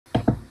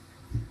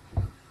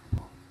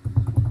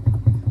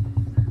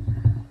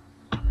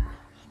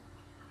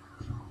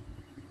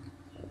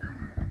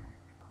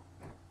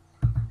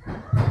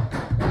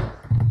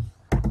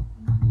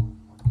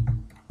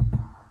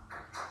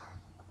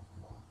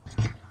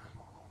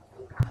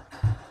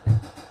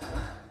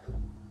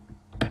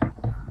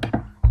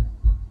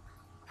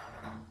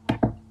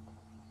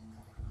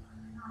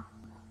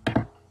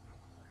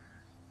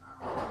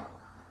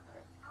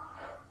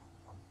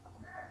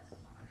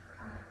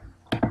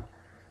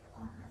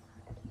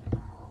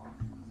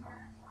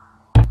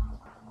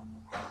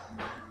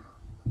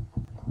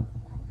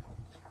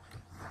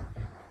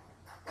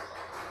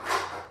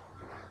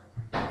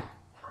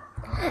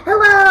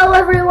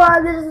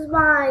everyone, this is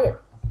my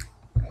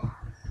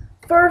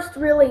first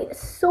really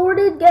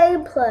sorted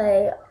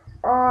gameplay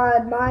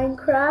on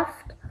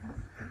Minecraft.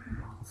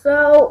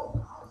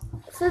 So,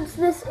 since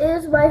this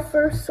is my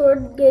first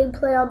sorted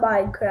gameplay on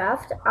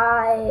Minecraft,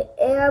 I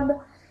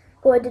am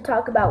going to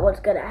talk about what's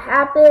going to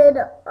happen.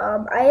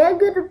 I am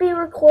going to be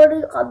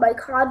recording on my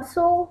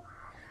console.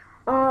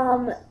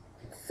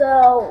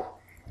 So,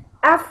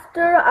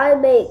 after I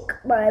make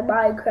my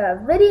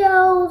Minecraft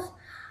videos,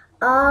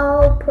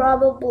 I'll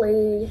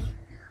probably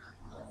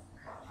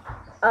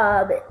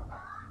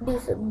do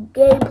some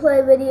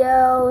gameplay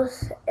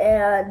videos,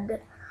 and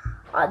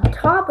on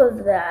top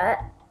of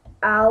that,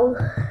 I'll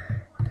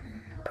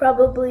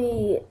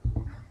probably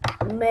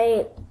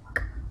make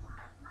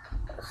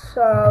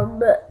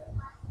some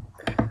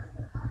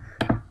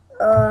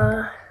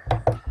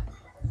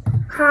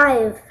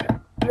Hive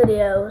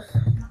videos.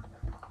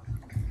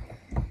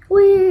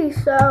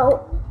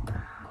 So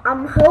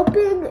I'm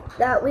hoping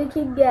that we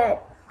can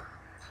get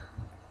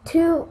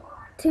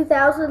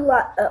 2,000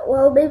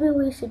 well, maybe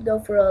we should go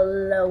for a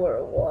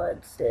lower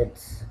one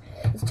since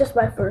it's just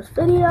my first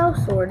video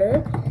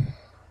sorted.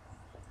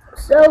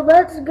 So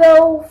let's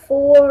go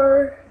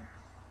for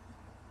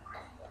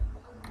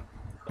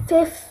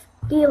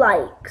 50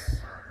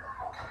 likes.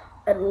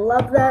 I'd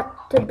love that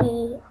to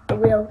be a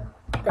real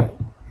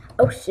thing.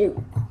 Oh shoot.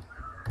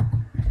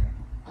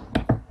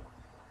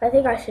 I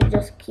think I should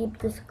just keep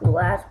this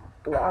glass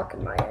block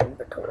in my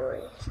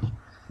inventory.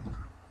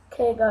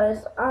 Okay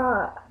guys,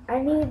 I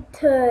need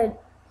to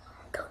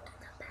go to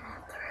the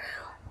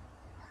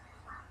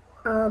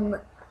bathroom.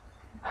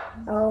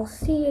 I'll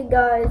see you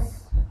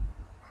guys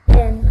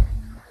in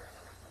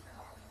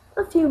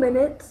a few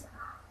minutes.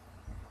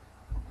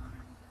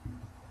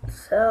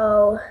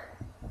 So,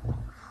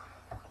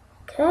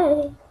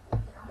 okay.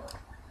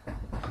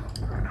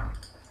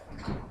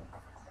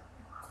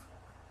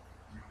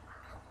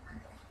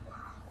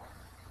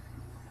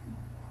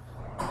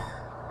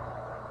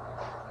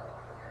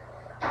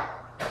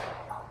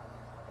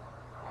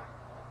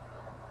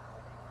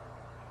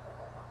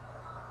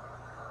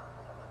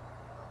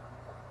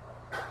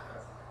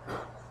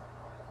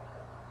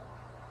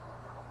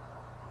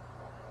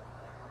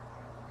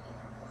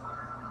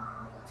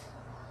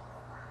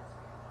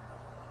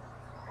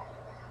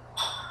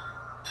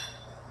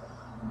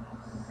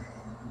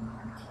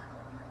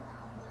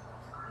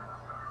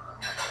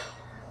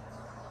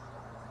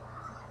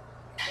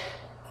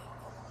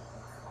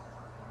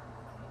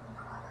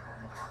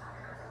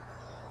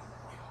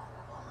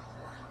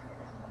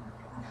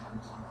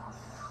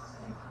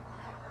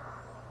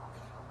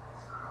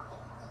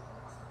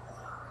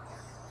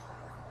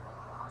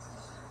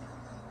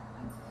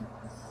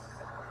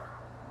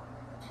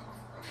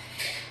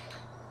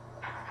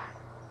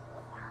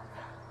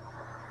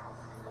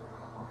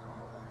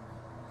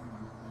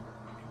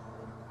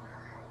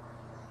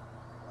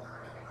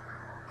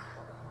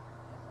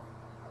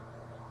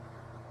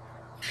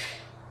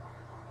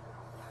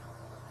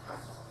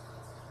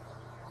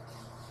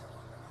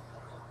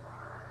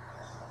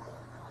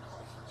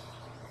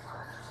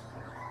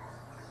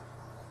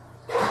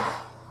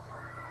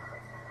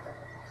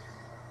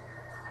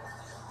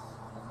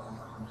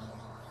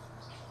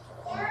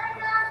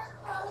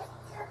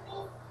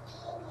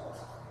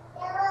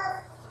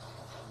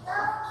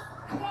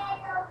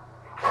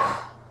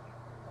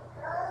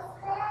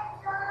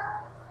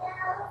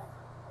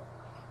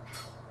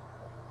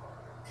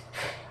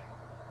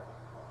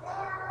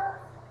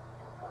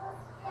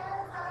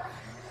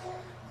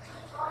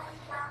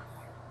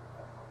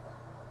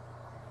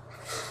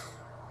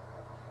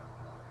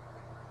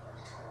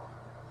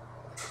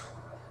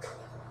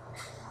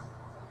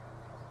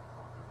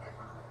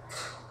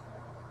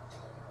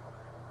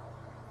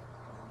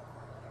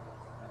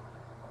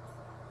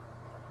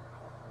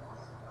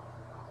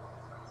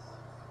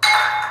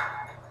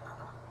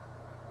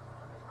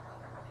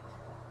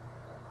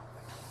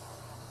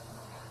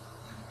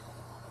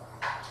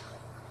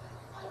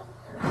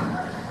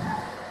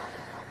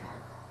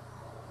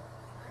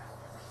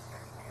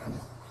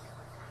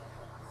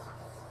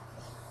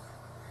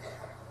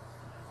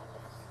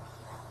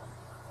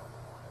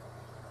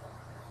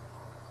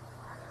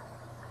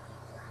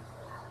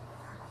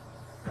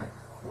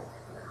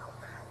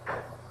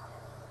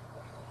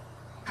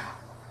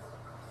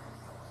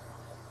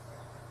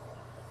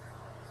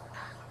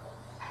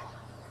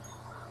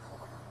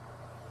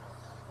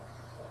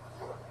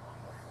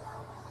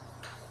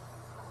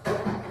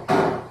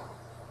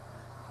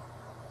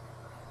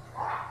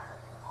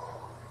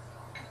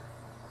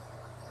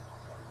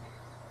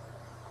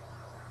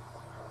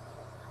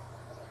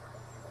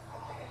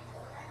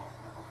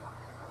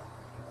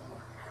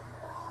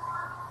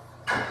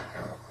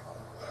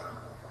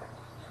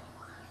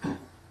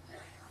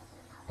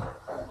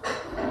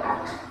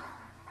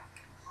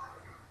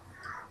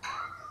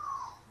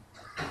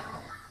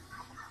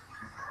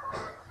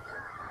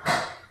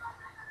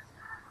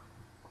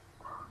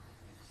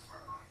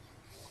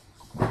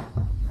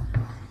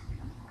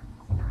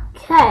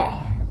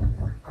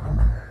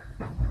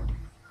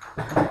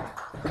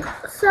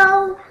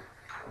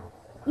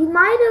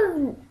 might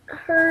have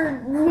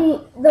heard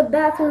me, the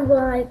bathroom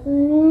going like,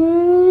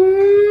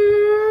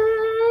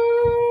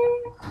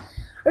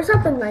 or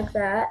something like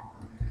that.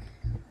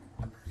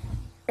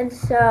 And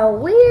so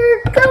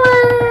we're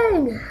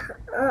going.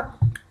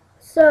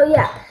 So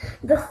yeah,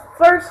 the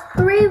first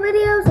 3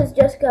 videos is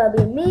just gonna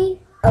be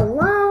me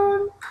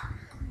alone,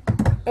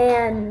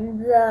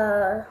 and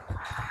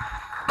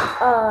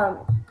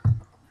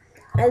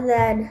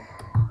then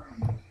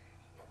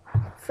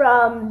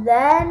from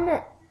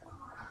then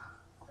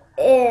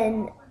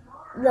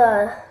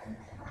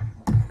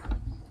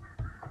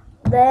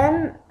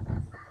then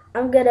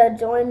I'm gonna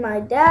join my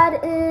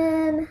dad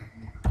in,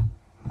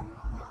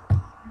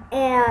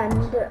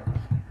 and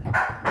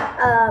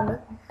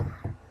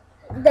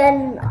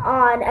then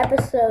on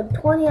episode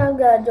 20 I'm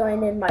gonna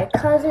join in my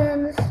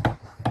cousins.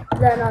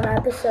 Then on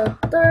episode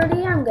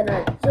 30 I'm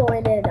gonna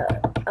join in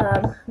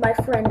my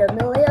friend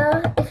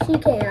Amelia if she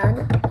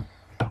can.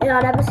 And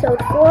on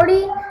episode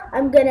 40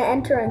 I'm gonna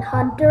enter in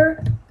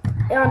Hunter.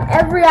 And on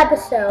every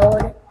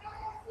episode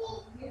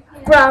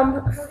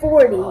from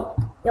 40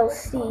 you'll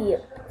see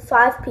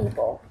 5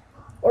 people,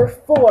 or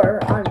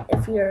 4 on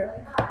if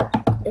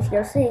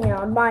you're seeing it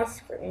on my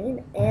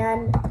screen,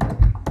 and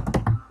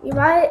you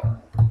might.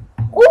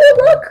 Oh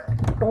look!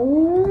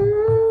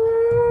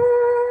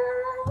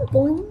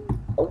 Boing.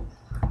 Oh.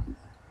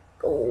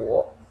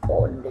 Go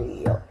on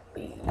the up,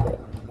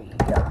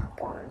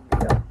 on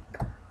the up.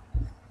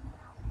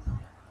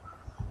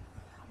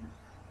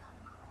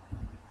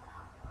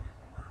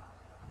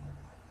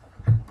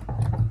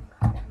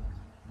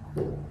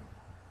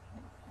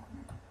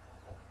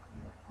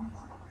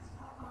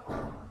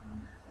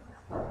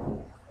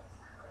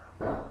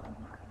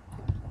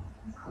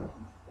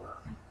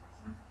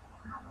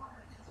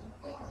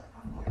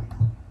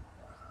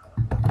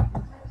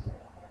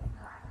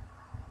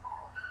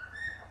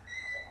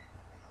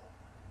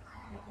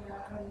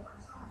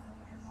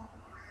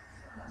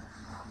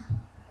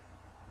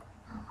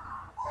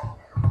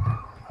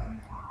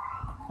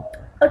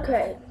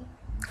 Okay.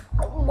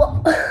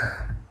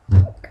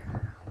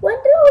 When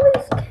did all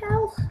these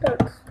cows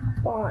start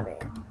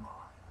spawning?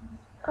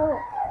 Oh,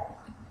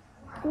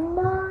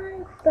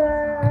 my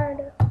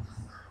bad.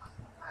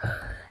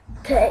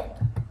 Okay.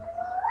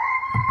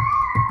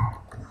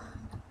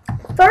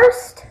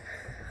 First,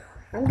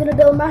 I'm gonna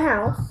build my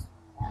house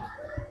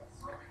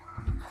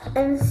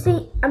and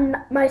see.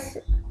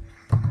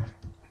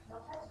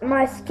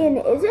 My skin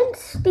isn't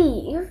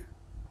Steve.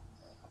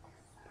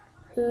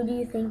 Who do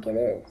you think it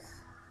is?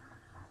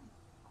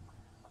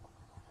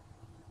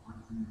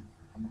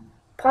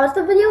 Pause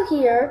the video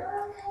here.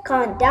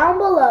 Comment down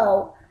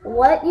below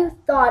what you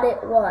thought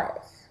it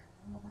was,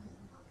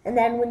 and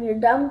then when you're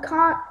done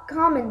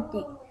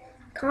commenting,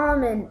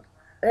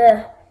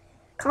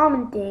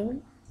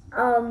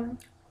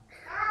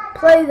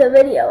 play the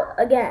video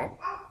again.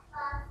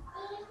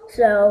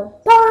 So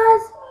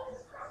pause.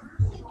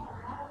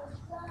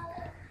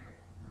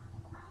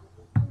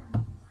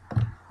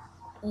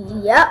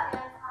 Yep,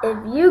 if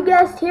you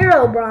guessed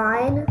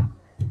Herobrine,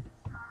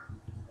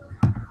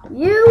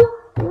 you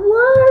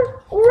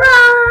were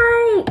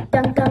right.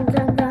 Dun dun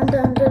dun dun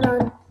dun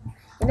dun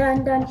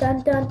dun dun dun dun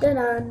dun dun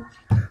dun.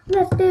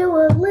 Let's do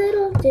a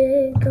little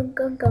dig. Gung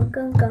gung gung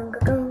gung gung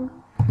gung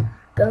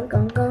gung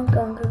gung gung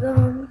gung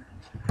gung.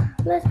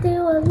 Let's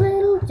do a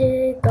little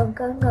dig. Gung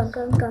gung gung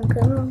gung gung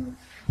gung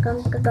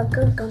gung gung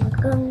gung gung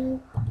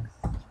gung.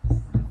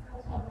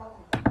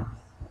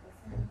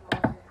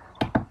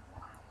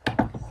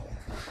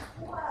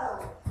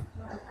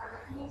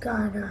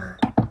 Gonna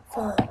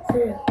fall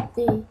through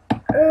the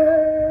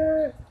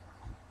earth.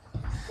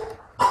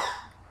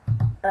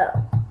 Oh,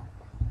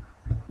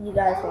 you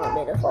guys want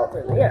me to fall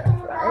through the earth,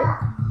 right?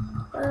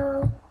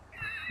 Well,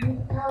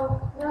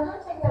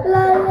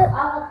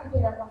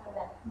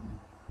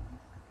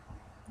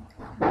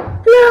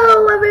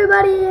 hello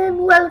everybody and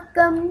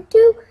welcome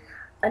to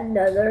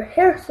another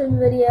Harrison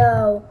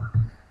video.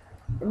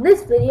 In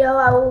this video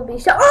I will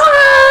be No!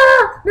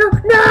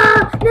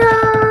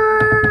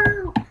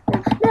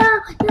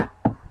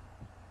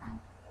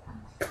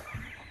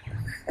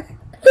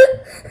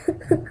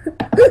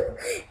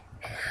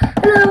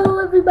 Hello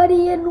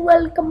everybody and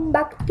welcome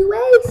back to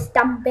a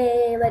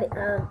Stampy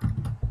video.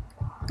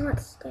 Not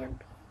a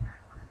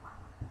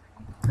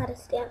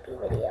Stampy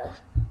video.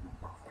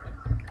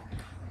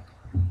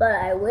 But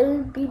I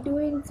will be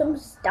doing some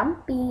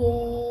Stampying.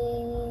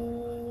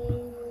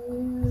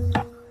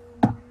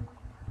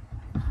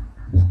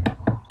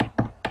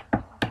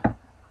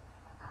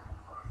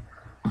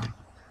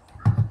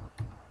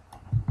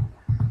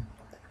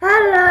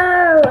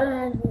 Hello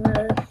and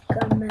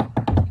welcome.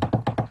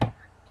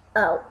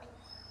 Oh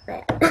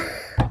man.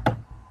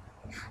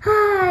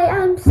 Hi,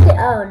 I'm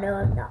oh no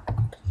I'm not.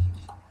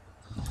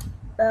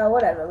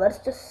 Whatever, let's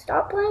just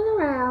stop playing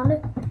around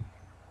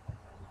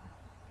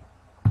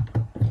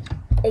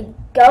and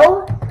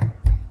go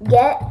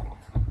get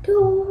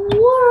to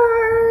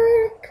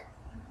work.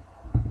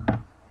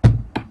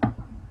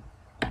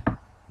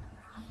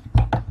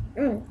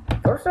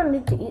 First I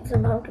need to eat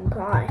some pumpkin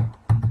pie.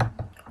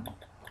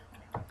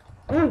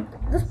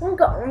 this one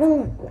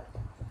go.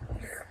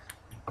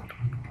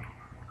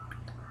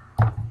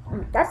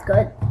 That's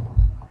good.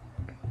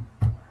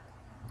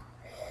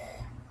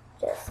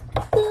 Just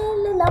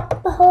filling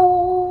up the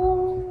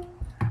hole.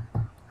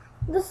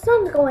 The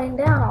sun's going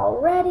down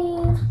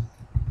already.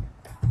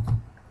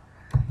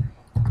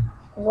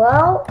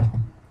 Well,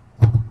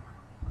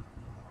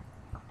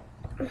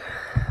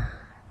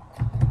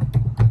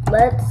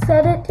 let's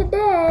set it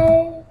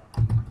today.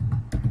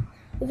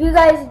 If you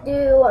guys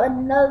do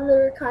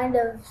another kind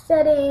of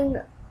setting,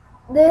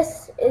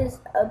 this is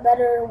a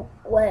better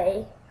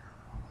way.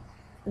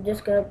 I'm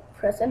just gonna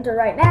press enter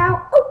right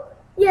now. Oh,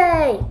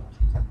 yay!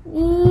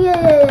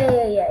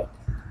 Yay!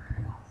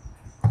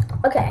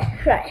 Okay,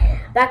 right.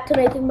 Back to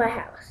making my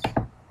house.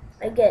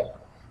 I get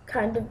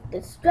kind of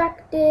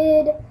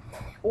distracted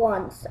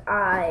once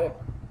I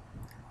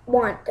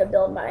want to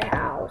build my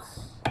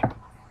house.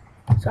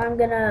 So I'm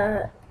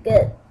gonna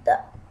get the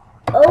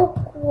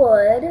oak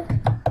wood.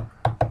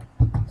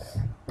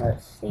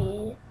 Let's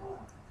see.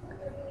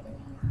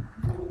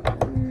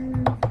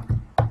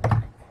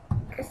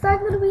 Is that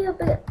gonna be a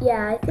big?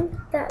 Yeah, I think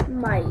that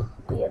might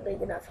be a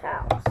big enough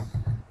house.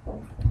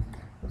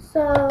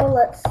 So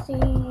let's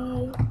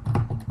see.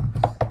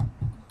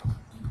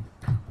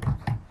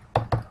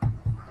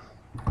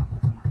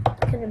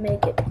 Gonna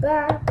make it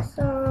back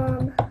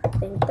some. I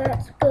think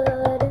that's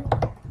good.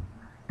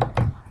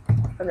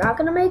 I'm not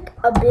gonna make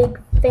a big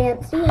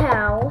fancy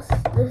house.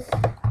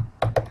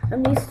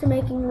 I'm used to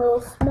making little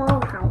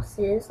small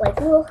houses, like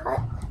little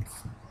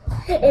huts.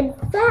 In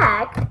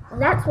fact,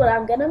 that's what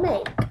I'm gonna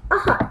make, a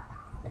hut.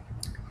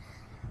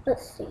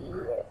 Let's see.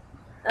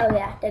 Oh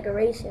yeah,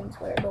 decorations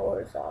where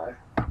doors are.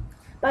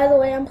 By the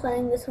way, I'm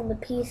playing this on the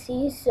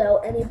PC, so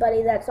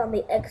anybody that's on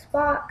the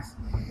Xbox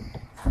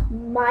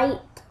might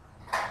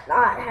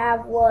not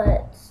have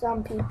what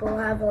some people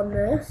have on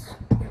this,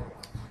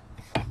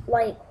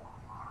 like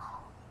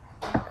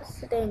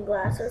stained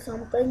glass or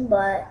something,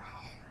 but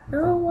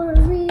no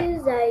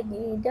worries, I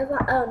need to,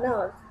 oh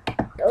no,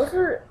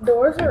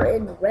 doors are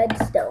in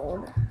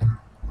redstone.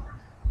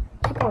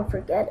 Keep on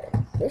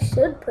forgetting. They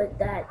should put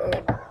that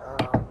in,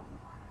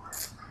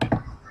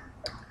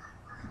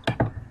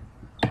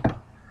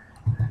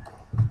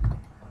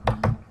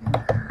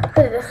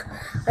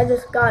 I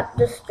just got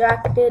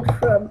distracted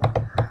from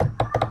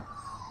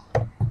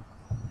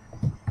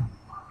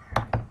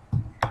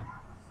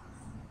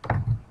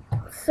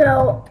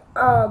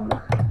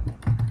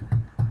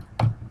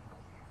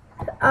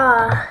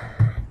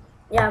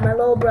yeah, my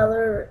little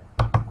brother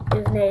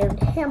is named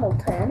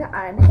Hamilton.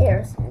 I'm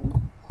Harrison.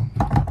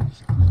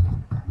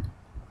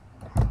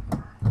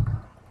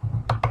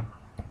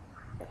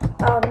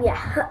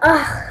 Yeah,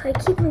 I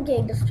keep on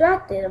getting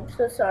distracted. I'm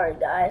so sorry,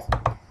 guys.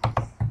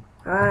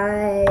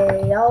 I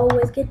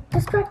always get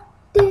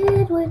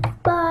distracted with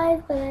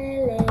my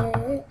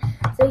feelings.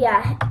 So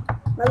yeah,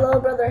 my little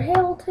brother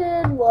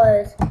Hamilton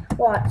was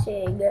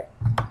watching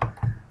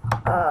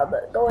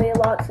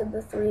Goldilocks and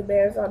the Three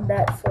Bears on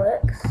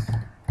Netflix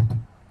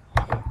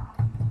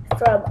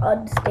from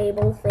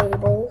Unstable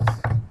Fables.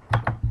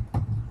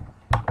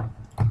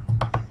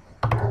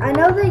 I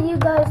know that you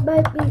guys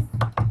might be...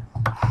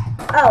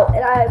 Oh,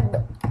 and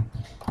I'm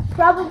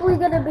probably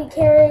going to be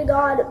carrying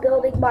on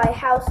building my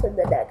house in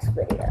the next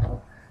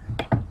video.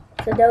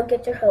 So don't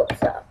get your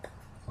hopes up.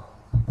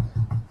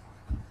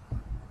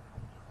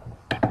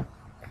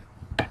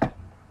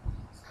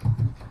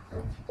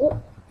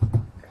 Oh.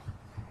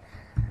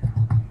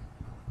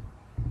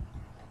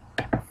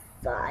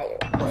 Fire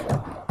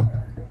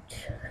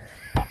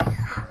charge.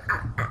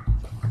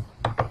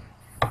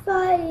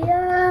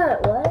 Fire!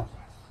 What?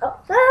 Oh,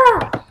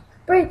 ah!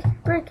 Break!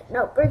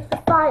 No, break the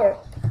fire.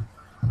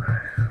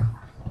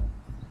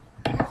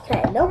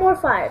 Okay, no more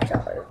fire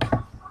charge.